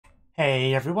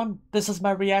Hey everyone, this is my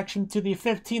reaction to the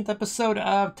 15th episode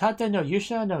of Tate no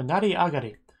Yuusha no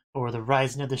Nariagari, or the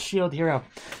Rising of the Shield Hero.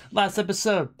 Last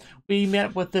episode, we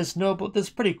met with this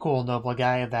pretty cool noble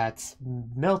guy that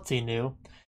Melty knew,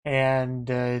 and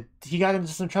he got into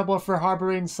some trouble for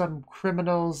harboring some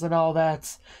criminals and all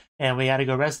that, and we had to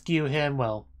go rescue him.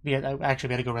 Well, we had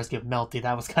to go rescue Melty.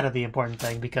 That was kind of the important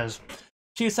thing, because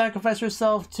she sacrificed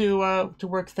herself to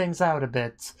work things out a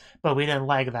bit, but we didn't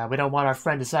like that. We don't want our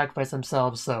friend to sacrifice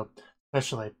themselves, so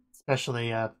especially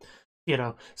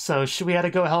so we had to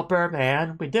go help her,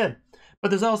 and we did.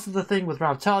 But there's also the thing with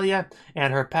Raphtalia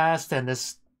and her past, and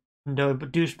this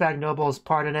douchebag noble's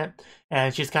part in it,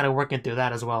 and she's kind of working through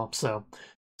that as well. So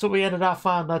we ended off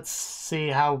on. Let's see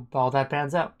how all that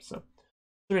pans out. So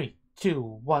 3, 2,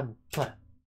 1, play.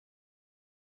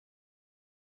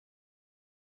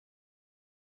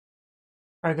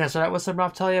 Alright guys, so that was some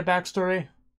Raphtalia backstory.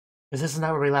 This isn't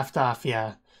where we left off,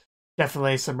 yeah.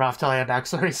 Definitely some Raphtalia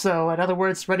backstory, so in other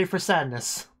words, ready for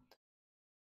sadness.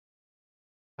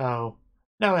 Oh.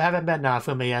 No, I haven't met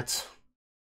Nafumi yet.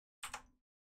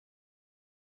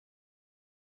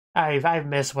 I've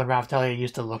missed when Raphtalia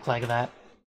used to look like that.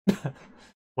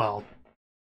 Well,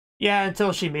 yeah,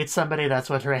 until she meets somebody, that's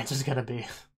what her answer's gonna be.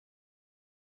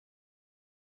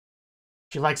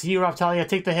 She likes you, Raphtalia,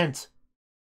 take the hint.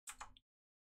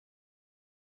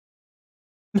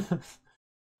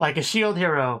 Like a shield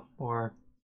hero, or...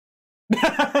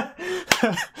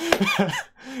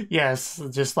 Yes,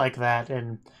 just like that,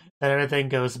 and then everything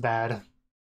goes bad.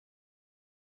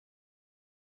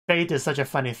 Fate is such a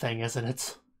funny thing, isn't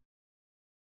it?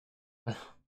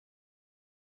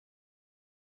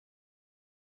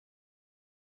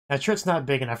 That shirt's not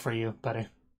big enough for you, buddy.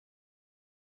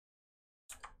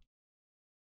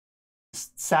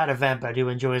 Sad event, but I do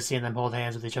enjoy seeing them hold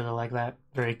hands with each other like that.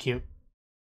 Very cute.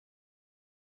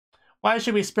 Why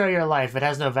should we spare your life? It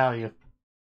has no value.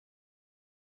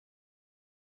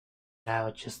 Now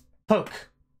just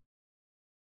poke.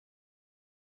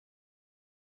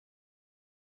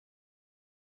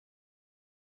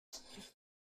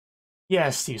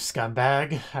 Yes, you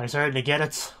scumbag. I'm starting to get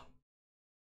it.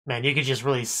 Man, you could just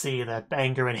really see that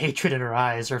anger and hatred in her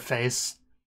eyes, her face.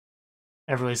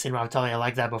 I've really seen Raphtalia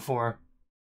like that before.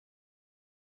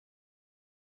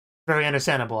 Very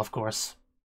understandable, of course.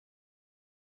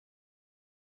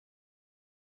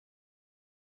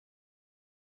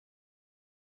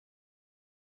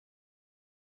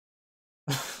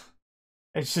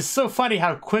 It's just so funny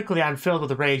how quickly I'm filled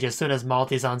with rage as soon as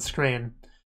Malty's on screen.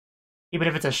 Even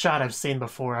if it's a shot I've seen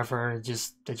before of her,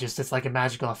 it's like a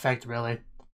magical effect, really.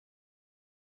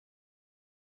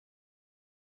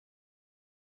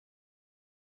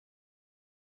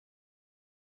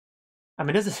 I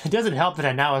mean, it doesn't help that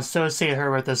I now associate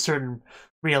her with a certain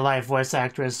real-life voice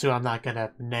actress who I'm not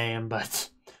gonna name, but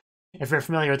if you're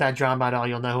familiar with that drama at all,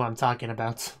 you'll know who I'm talking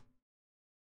about.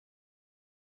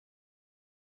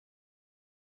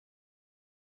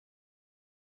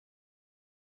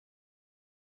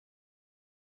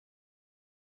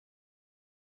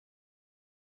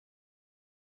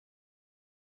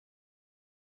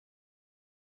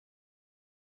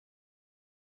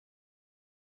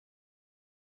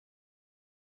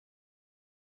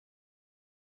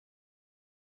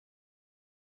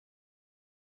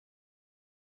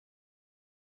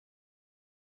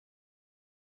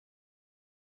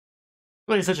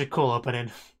 Really such a cool opening.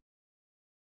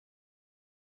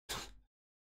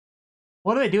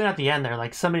 What are they doing at the end there?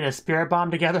 Like summoning a spirit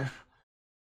bomb together?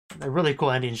 A really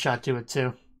cool ending shot to it,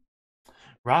 too.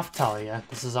 Raphtalia,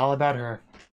 this is all about her.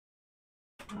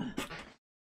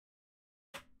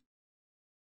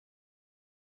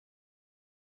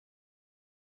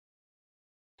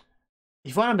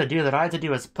 If you want him to do that, all I have to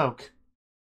do is poke.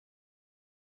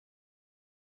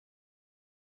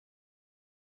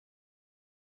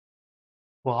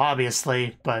 Well,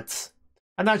 obviously, but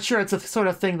I'm not sure it's the sort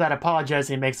of thing that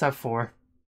apologizing makes up for.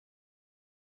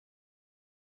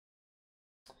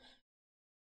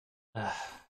 Do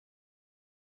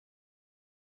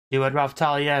it,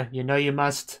 Raphtalia. You know you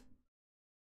must.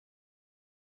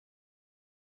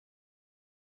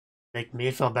 Make me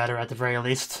feel better at the very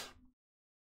least.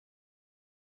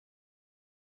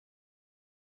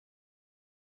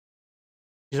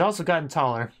 She's also gotten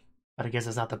taller, but I guess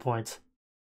that's not the point.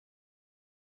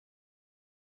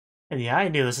 And yeah, I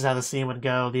knew this is how the scene would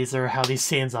go. These are how these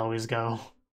scenes always go.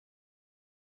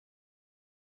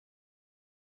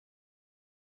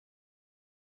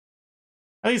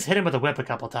 At least hit him with a whip a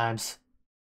couple times.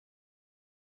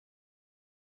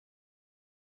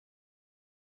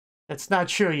 That's not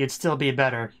true, you'd still be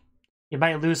better. You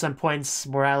might lose some points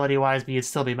morality-wise, but you'd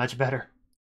still be much better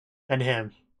than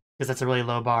him. because that's a really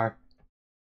low bar.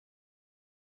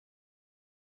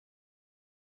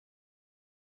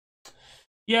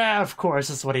 Yeah, of course,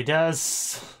 that's what he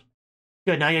does.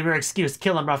 Good, now you have your excuse.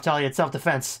 Kill him, Raphtalia, it's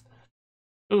self-defense.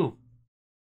 Ooh.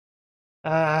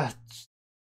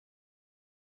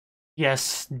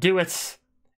 Yes, do it.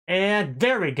 And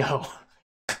there we go.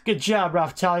 Good job,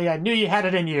 Raphtalia. I knew you had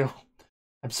it in you.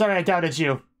 I'm sorry I doubted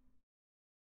you.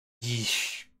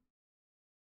 Yeesh.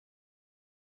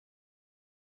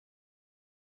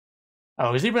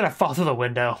 Oh, is he gonna fall through the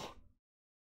window?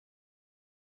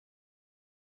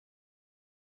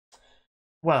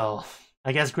 Well,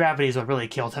 I guess gravity is what really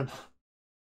killed him.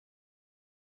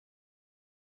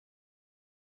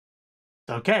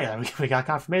 Okay, we got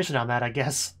confirmation on that, I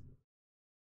guess.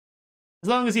 As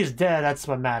long as he's dead, that's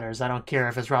what matters. I don't care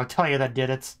if it's Raphtalia that did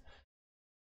it.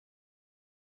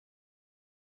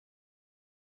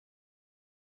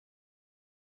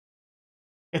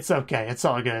 It's okay, it's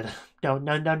all good. No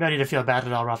need to feel bad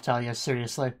at all, Raphtalia,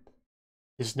 seriously.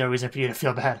 There's no reason for you to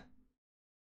feel bad.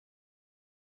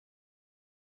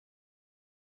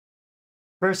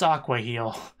 First Aqua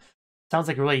Heal. Sounds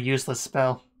like a really useless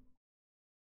spell.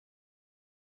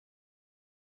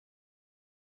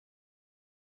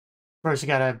 First you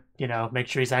gotta, you know, make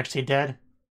sure he's actually dead.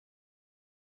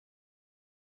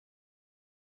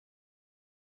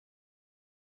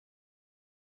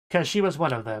 Because she was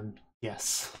one of them,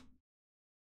 yes.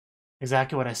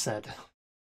 Exactly what I said.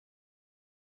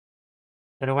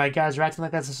 Don't know why guys are acting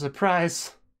like that's a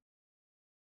surprise.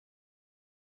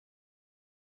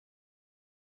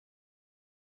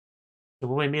 So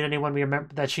will we meet anyone we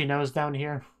remember that she knows down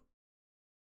here?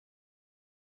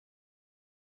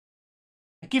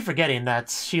 I keep forgetting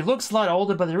that she looks a lot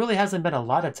older, but there really hasn't been a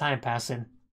lot of time passing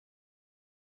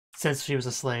since she was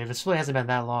a slave. It really hasn't been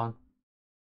that long.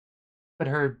 But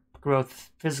her growth,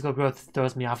 physical growth,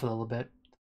 throws me off a little bit.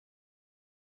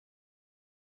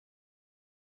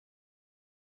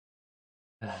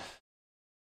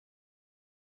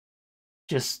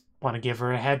 Just want to give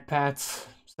her a head pat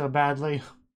so badly.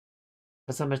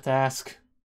 That's so much to ask.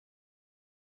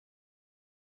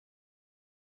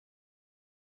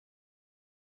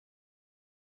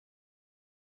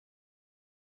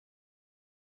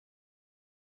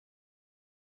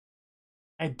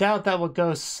 I doubt that will go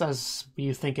as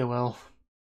you think it will.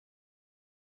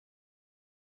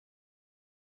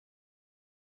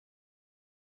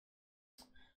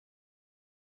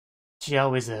 She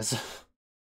always is.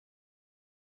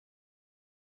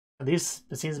 At least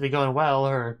it seems to be going well,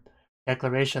 her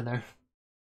declaration there.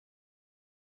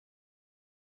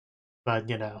 But,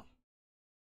 you know.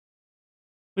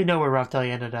 We know where Raphtalia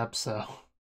ended up, so.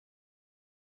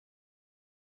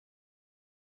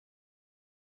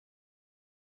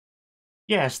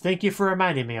 Yes, thank you for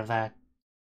reminding me of that.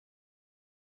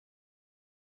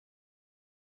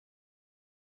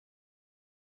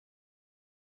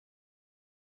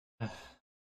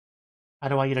 I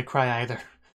don't want you to cry either.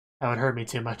 That would hurt me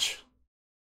too much.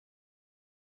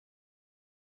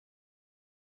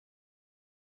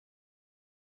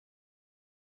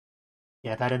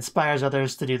 Yeah, that inspires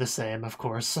others to do the same, of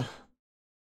course.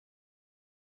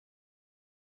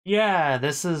 Yeah,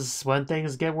 this is when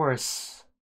things get worse.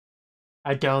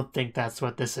 I don't think that's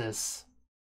what this is.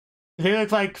 They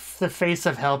look like the face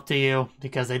of help to you,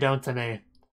 because they don't to me.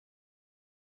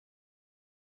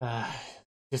 Uh,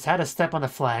 just had a step on the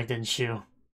flag, didn't you?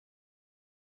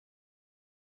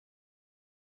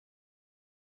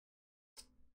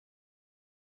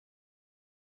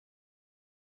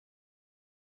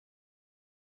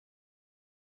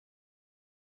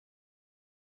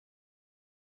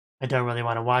 I don't really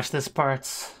want to watch this part.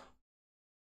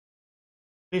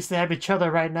 At least they have each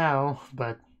other right now,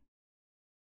 but...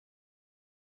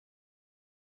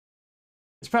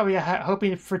 It's probably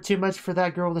hoping for too much for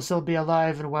that girl to still be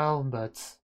alive and well,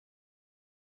 but...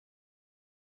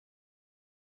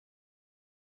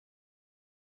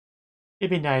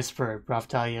 It'd be nice for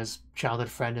Raphtalia's childhood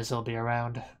friend to still be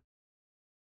around.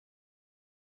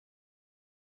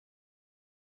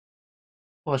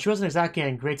 Well, she wasn't exactly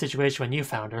in a great situation when you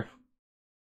found her.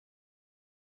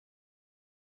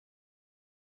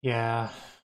 Yeah.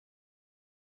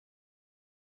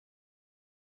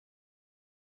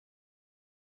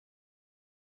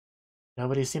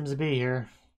 Nobody seems to be here.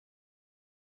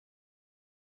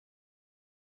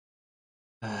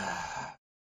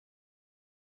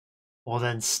 Well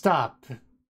then stop.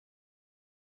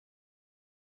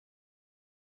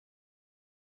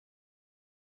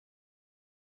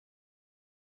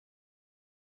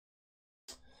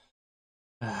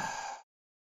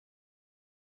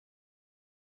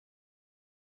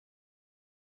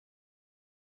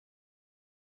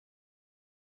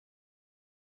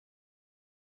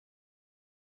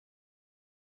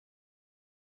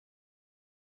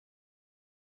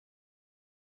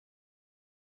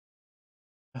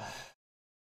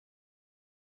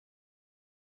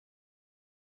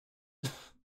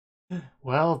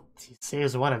 Well, he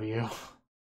saves one of you.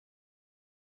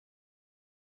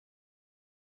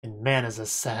 And man, is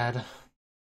this sad.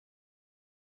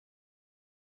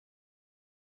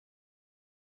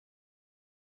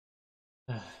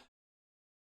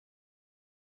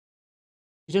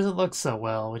 He doesn't look so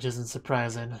well, which isn't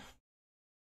surprising. I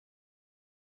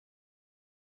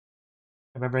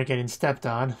remember getting stepped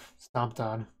on, stomped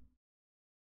on.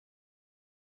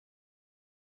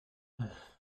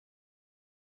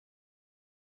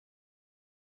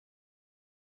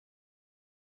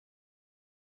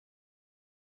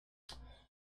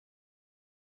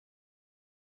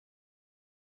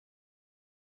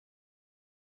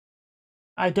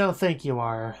 I don't think you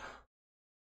are.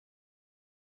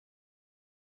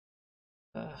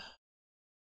 Uh,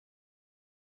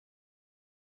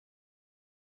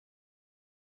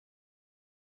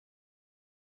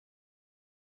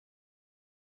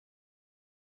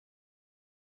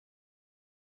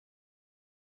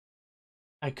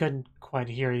 I couldn't quite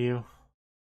hear you.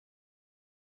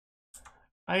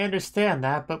 I understand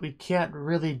that, but we can't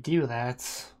really do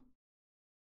that.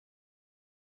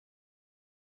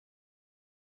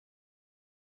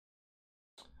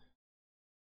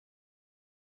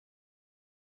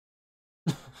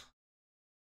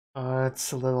 Oh,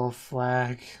 it's a little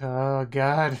flag. Oh,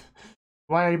 God.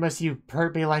 Why must you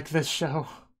hurt me like this, show?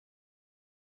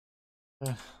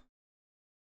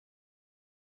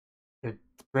 You're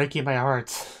breaking my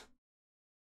heart.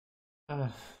 Uh,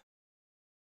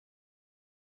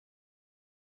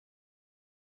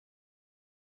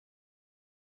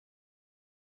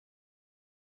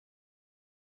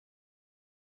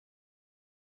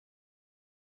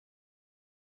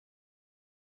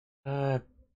 uh,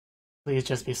 please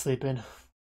just be sleeping.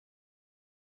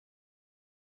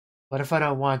 What if I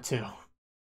don't want to?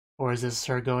 Or is this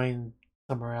her going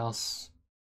somewhere else?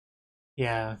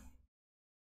 Yeah.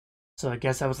 So I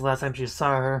guess that was the last time she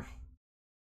saw her.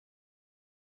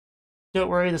 Don't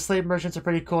worry, the slave merchant's a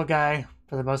pretty cool guy,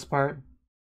 for the most part.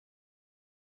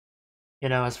 You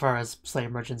know, as far as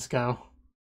slave merchants go.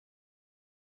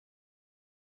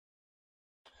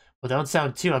 Well, don't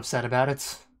sound too upset about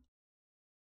it.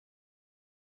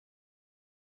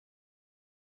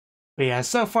 But yeah,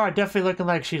 so far, definitely looking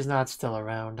like she's not still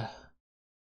around.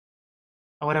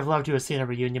 I would have loved to have seen a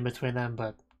reunion between them,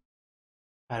 but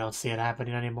I don't see it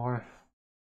happening anymore.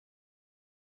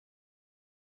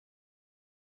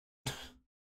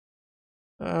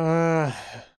 Uh,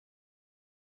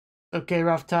 okay,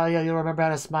 Raphtalia, you'll remember how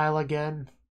to smile again.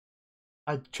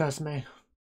 Trust me.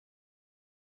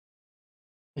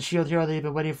 The shield hero that you've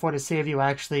been waiting for to save you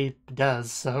actually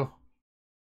does, so.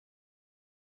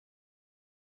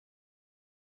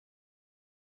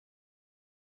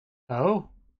 Oh?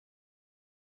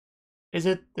 Is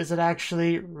it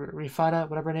actually Rifata,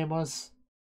 whatever her name was?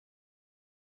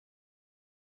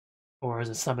 Or is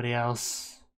it somebody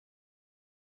else?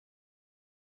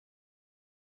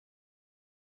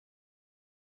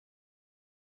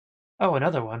 Oh,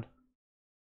 another one.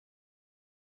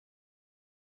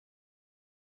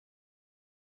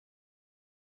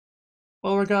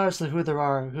 Well, regardless of who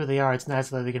they are, it's nice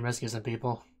that they can rescue some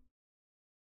people.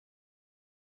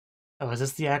 Oh, is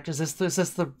this the actor? Is this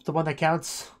the one that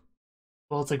counts?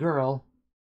 Well, it's a girl.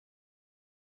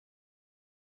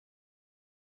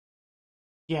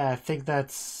 Yeah, I think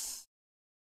that's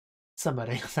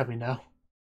somebody that we know.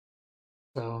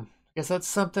 So, I guess that's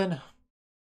something.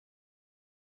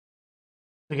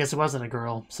 I guess it wasn't a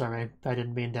girl. Sorry, I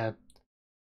didn't mean to.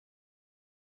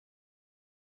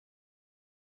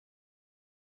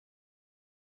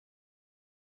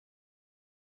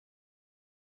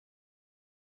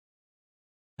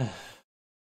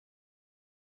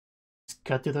 Just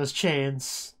cut through those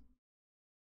chains.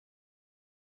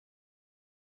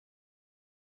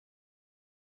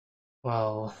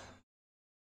 Well,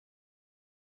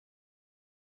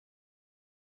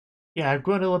 yeah, I've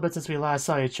grown a little bit since we last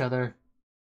saw each other.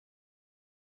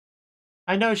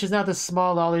 I know she's not the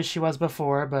small lolly she was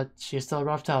before, but she's still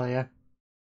Raphtalia.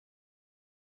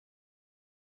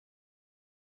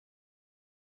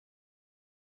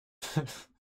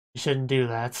 You shouldn't do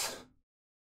that.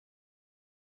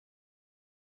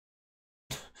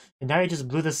 And now you just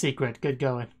blew the secret. Good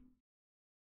going.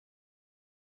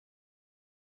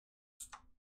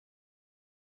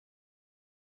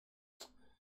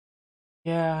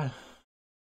 Yeah.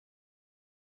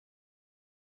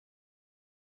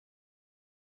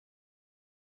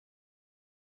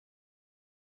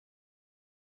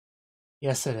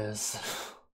 Yes, it is.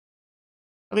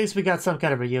 At least we got some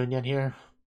kind of reunion here.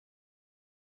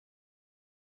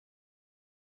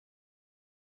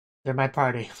 They're my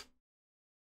party.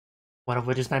 One of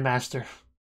which is my master.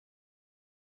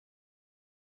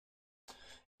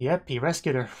 Yep, he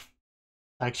rescued her.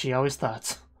 Like she always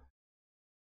thought.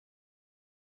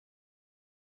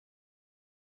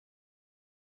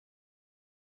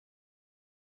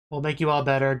 We'll make you all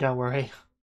better, don't worry.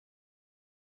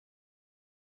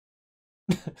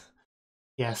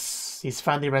 Yes, he's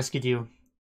finally rescued you.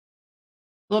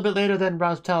 A little bit later than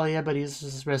Rautalia, but he's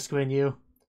just rescuing you.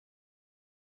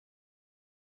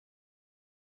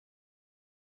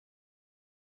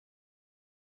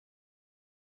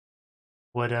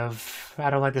 Would've. I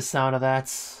don't like the sound of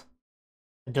that.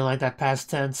 I don't like that past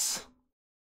tense.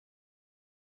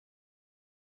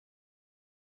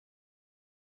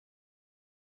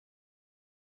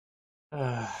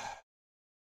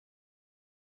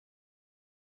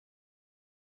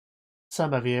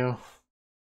 Some of you.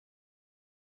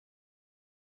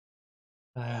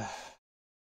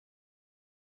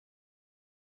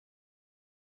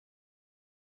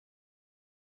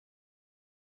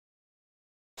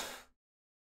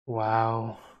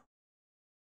 Wow.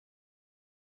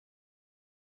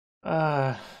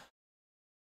 Uh,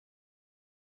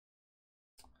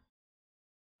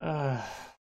 uh,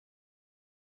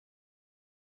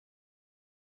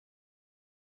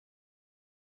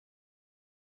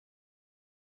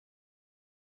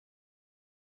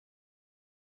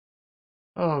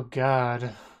 oh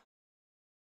God.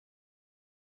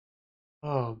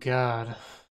 Oh God.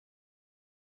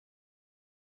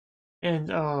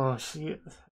 And oh, she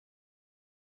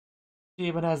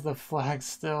even has the flag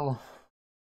still.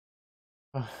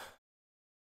 Uh,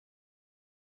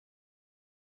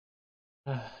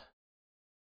 uh,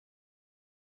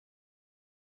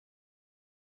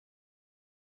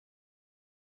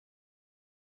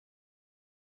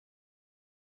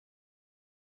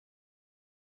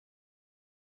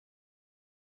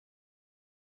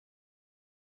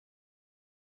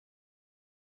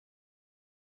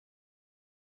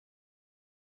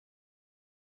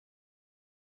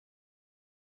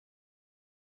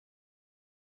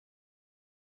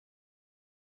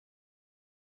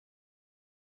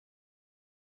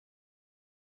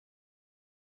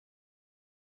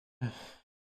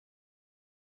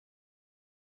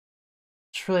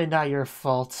 it's really not your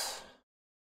fault.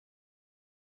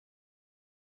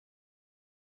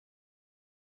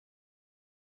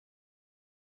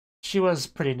 She was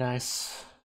pretty nice.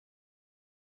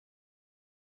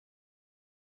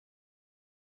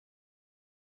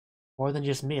 More than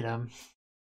just meet him.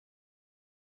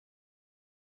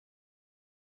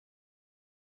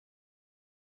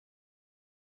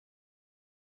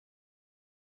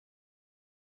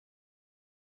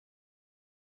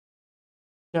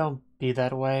 Don't be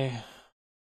that way.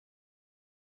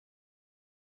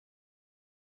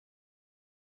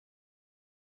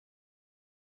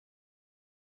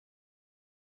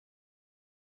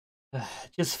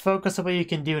 Just focus on what you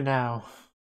can do now.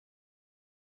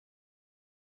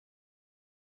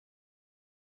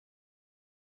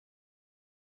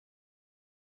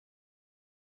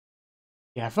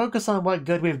 Yeah, focus on what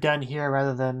good we've done here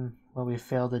rather than what we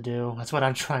failed to do. That's what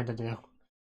I'm trying to do.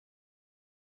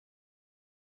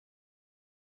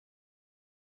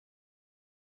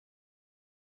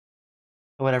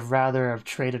 I would have rather have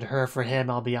traded her for him,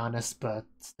 I'll be honest, but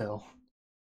still.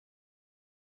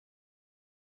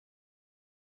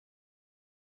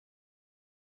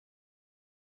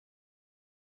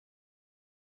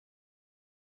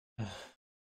 It's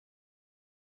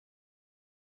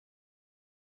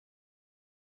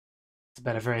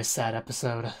been a very sad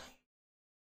episode.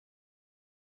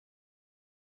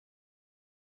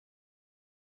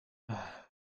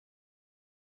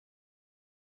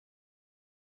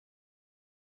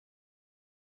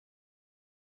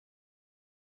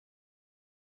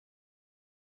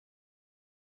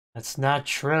 That's not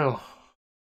true.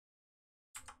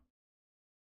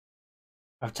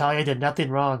 Rautalia did nothing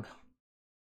wrong.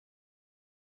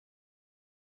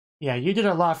 Yeah, you did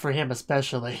a lot for him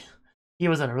especially. He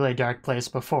was in a really dark place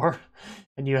before,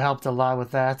 and you helped a lot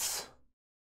with that.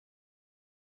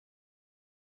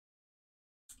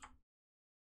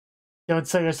 Don't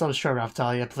sell yourself short,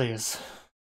 Rautalia, please.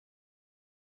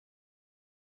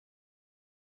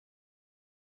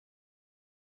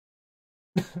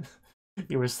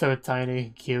 You were so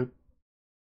tiny, cute.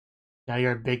 Now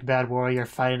you're a big bad warrior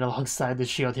fighting alongside the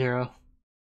shield hero.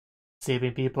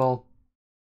 Saving people.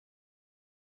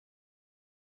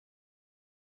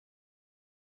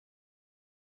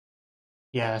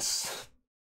 Yes.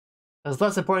 There's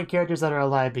less important characters that are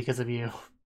alive because of you.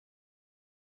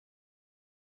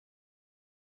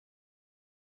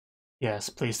 Yes,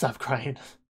 please stop crying.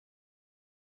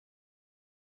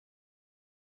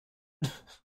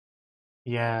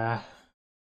 Yeah.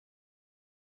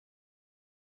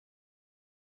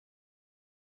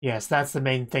 Yes, that's the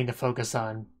main thing to focus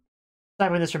on.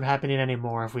 Stopping this from happening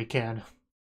anymore if we can.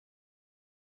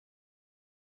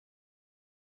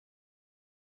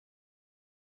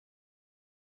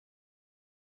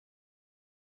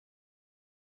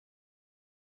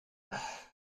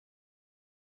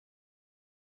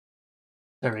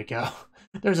 There we go.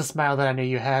 There's a smile that I knew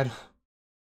you had.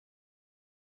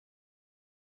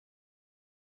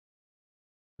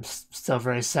 I'm still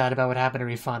very sad about what happened to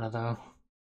Rifana, though.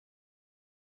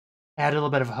 I had a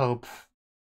little bit of hope.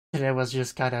 And it was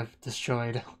just kind of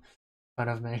destroyed in front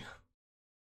of me.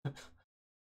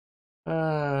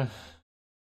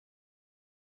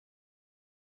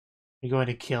 You're going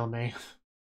to kill me.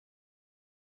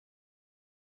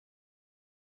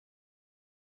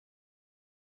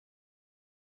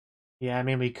 Yeah, I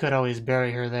mean, we could always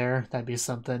bury her there. That'd be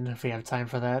something if we have time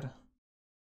for that.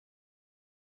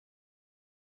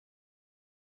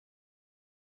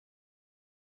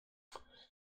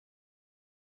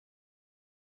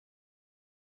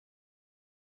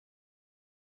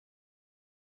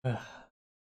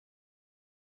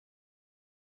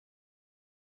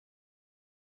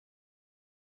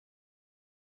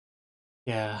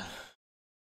 Yeah.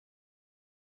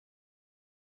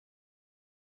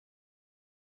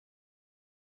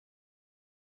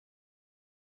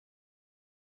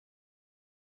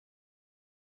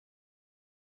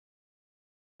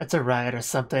 It's a riot or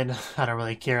something. I don't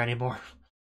really care anymore.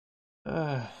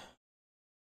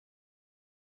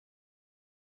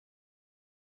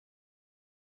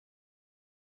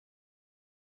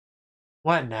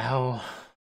 What now?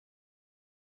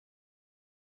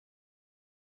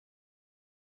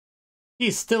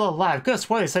 He's still alive. Could have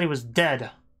sworn they said he was dead.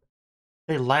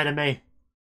 They lied to me.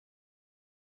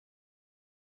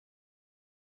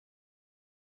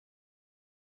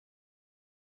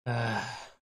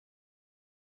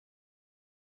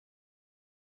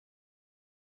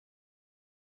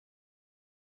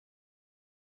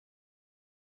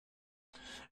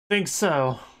 Think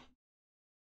so.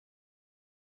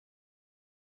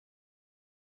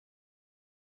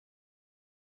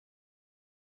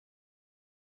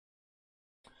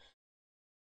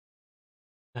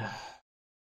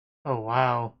 Oh,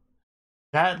 wow.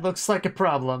 That looks like a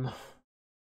problem.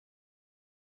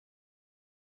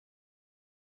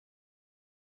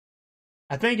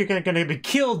 I think you're gonna be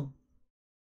killed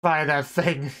by that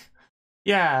thing.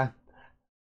 Yeah.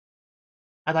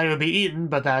 I thought you would be eaten,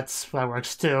 but that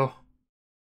works too.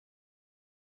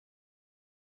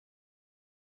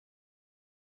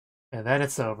 And then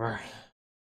it's over.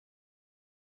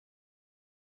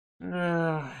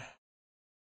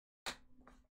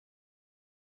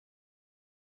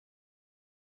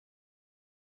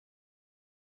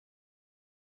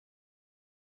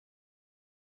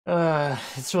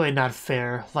 It's really not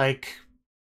fair. Like,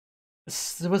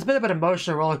 it was a bit of an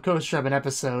emotional roller coaster of an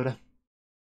episode.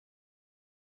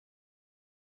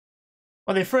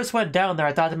 When they first went down there,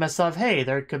 I thought to myself, hey,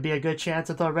 there could be a good chance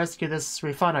that they'll rescue this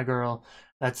Rifana girl.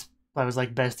 I was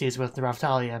like besties with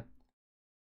Raftalia.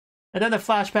 And then the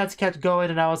flashbacks kept going,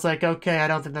 and I was like, okay, I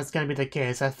don't think that's gonna be the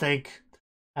case. I think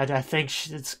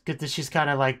it's good that she's kind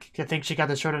of like, I think she got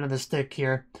the short end of the stick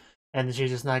here, and she's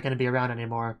just not gonna be around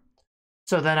anymore.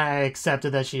 So then I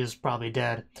accepted that she was probably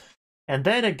dead. And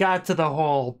then it got to the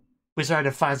whole, we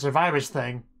started to find survivors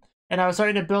thing, and I was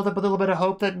starting to build up a little bit of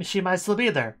hope that she might still be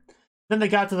there. Then they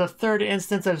got to the third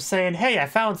instance of saying, hey, I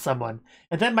found someone.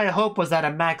 And then my hope was at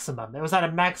a maximum. It was at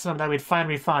a maximum that we'd find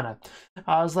Rifana.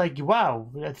 I was like, wow,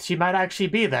 she might actually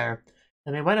be there.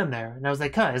 And we went in there, and I was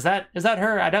like, huh, is that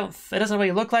her? It doesn't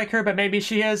really look like her, but maybe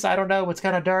she is. I don't know, it's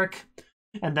kind of dark.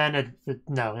 And then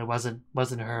no, it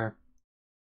wasn't her.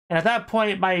 And at that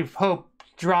point, my hope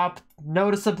dropped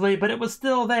noticeably, but it was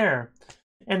still there.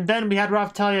 And then we had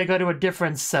Raftalia go to a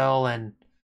different cell, and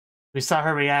we saw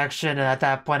her reaction, and at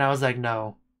that point I was like,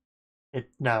 no,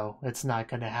 it's not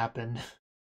gonna happen.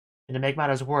 And to make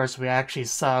matters worse, we actually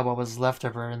saw what was left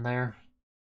of her in there.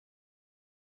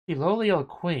 The Lolio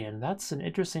Queen, that's an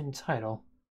interesting title.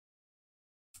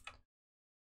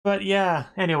 But yeah,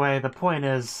 anyway, the point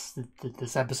is,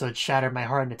 this episode shattered my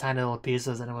heart into tiny little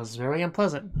pieces, and it was very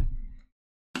unpleasant.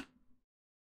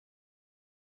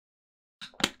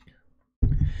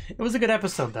 It was a good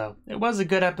episode, though. It was a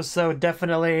good episode,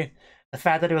 definitely. The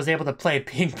fact that it was able to play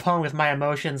ping pong with my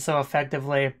emotions so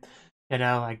effectively, you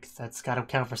know, like, that's gotta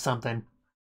count for something.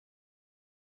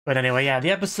 But anyway, yeah,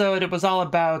 the episode, it was all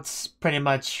about pretty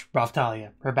much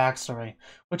Raftalia, her backstory,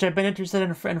 which I've been interested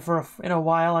in a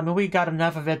while. I mean, we got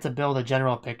enough of it to build a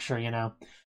general picture, you know.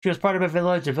 She was part of a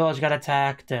village got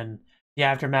attacked, and the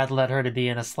aftermath led her to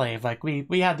being a slave. Like, we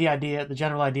had the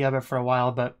general idea of it for a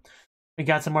while, but we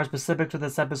got some more specifics with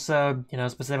this episode, you know,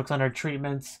 specifics on her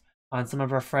treatments, on some of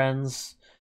her friends,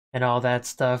 and all that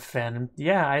stuff. And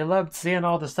yeah, I loved seeing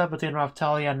all the stuff between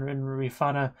Raphtalia and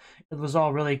Rifana. It was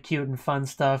all really cute and fun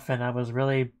stuff, and I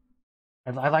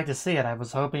like to see it. I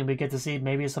was hoping we get to see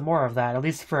maybe some more of that, at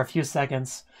least for a few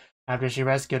seconds. After she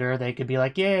rescued her, they could be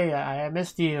like, "Yay, I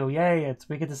missed you! Yay,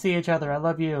 we get to see each other. I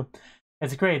love you.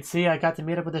 It's great. See, I got to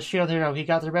meet up with the shield hero. He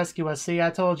got to rescue us. See,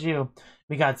 I told you."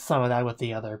 We got some of that with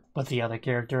the other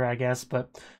character, I guess.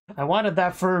 But I wanted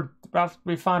that for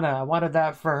Rifana. I wanted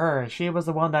that for her. She was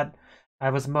the one that I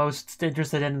was most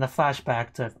interested in the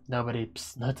flashback. To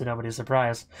nobody's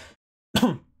surprise,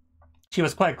 she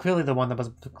was quite clearly the one that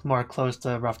was more close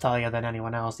to Raphtalia than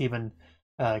anyone else. Even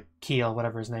Keel,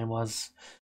 whatever his name was.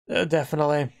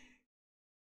 Definitely.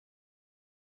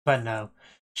 But no.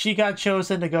 She got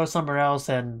chosen to go somewhere else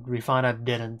and Rifana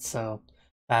didn't, so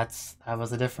that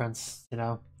was the difference, you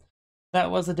know.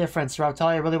 That was the difference.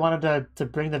 Raphtalia really wanted to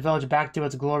bring the village back to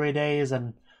its glory days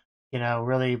and, you know,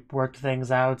 really work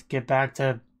things out, get back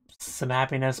to some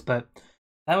happiness, but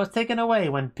that was taken away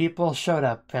when people showed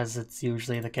up, as it's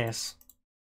usually the case.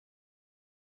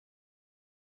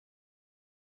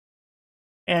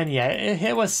 And yeah,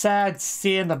 it was sad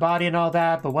seeing the body and all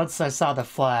that, but once I saw the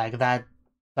flag, that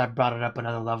brought it up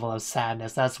another level of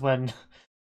sadness. That's when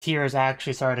tears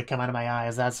actually started to come out of my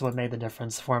eyes. That's what made the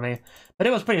difference for me. But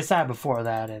it was pretty sad before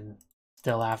that, and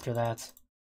still after that.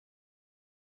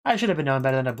 I should have been known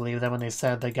better than to believe that when they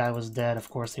said the guy was dead. Of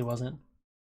course he wasn't.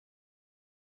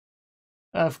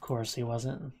 Of course he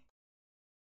wasn't.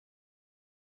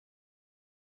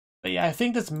 But yeah, I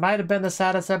think this might have been the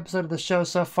saddest episode of the show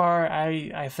so far.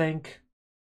 I think.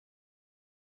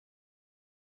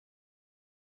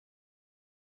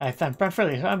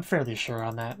 I'm fairly sure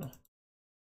on that.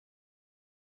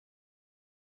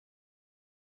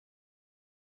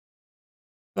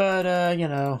 But you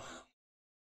know,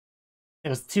 it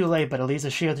was too late. But at least the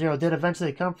shield hero did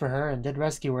eventually come for her and did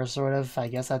rescue her. Sort of. I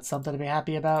guess that's something to be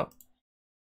happy about.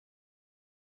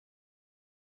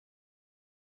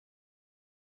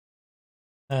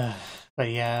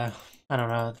 But yeah, I don't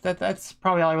know. That's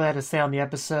probably all I really had to say on the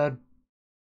episode.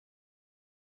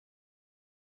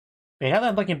 But now that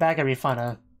I'm looking back at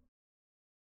Rifana,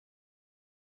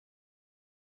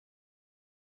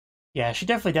 yeah, she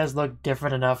definitely does look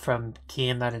different enough from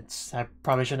Keen that I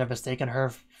probably shouldn't have mistaken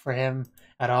her for him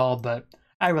at all, but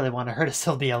I really wanted her to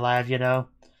still be alive, you know?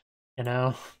 You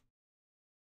know?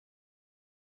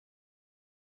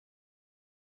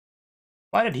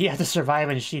 Why did he have to survive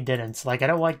and she didn't? Like, I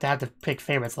don't like to have to pick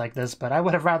favorites like this, but I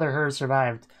would have rather her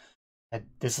survived.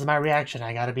 This is my reaction.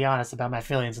 I gotta be honest about my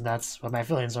feelings, and that's what my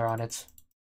feelings are on it.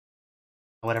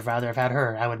 I would have rather have had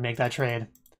her. I would make that trade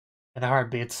in a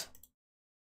heartbeat.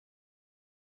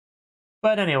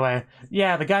 But anyway,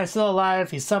 yeah, the guy's still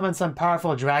alive. He summoned some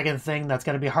powerful dragon thing that's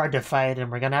gonna be hard to fight, and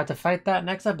we're gonna have to fight that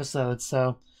next episode,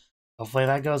 so hopefully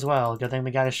that goes well. Good thing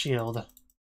we got a shield.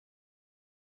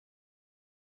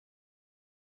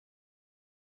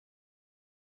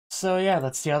 So yeah,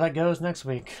 let's see how that goes next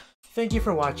week. Thank you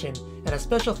for watching, and a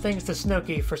special thanks to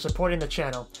Cnouki for supporting the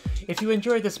channel. If you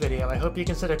enjoyed this video, I hope you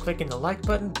consider clicking the like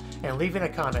button and leaving a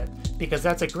comment, because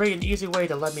that's a great and easy way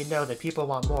to let me know that people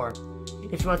want more.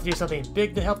 If you want to do something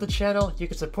big to help the channel, you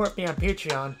can support me on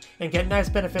Patreon and get nice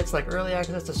benefits like early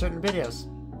access to certain videos.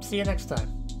 See you next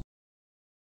time.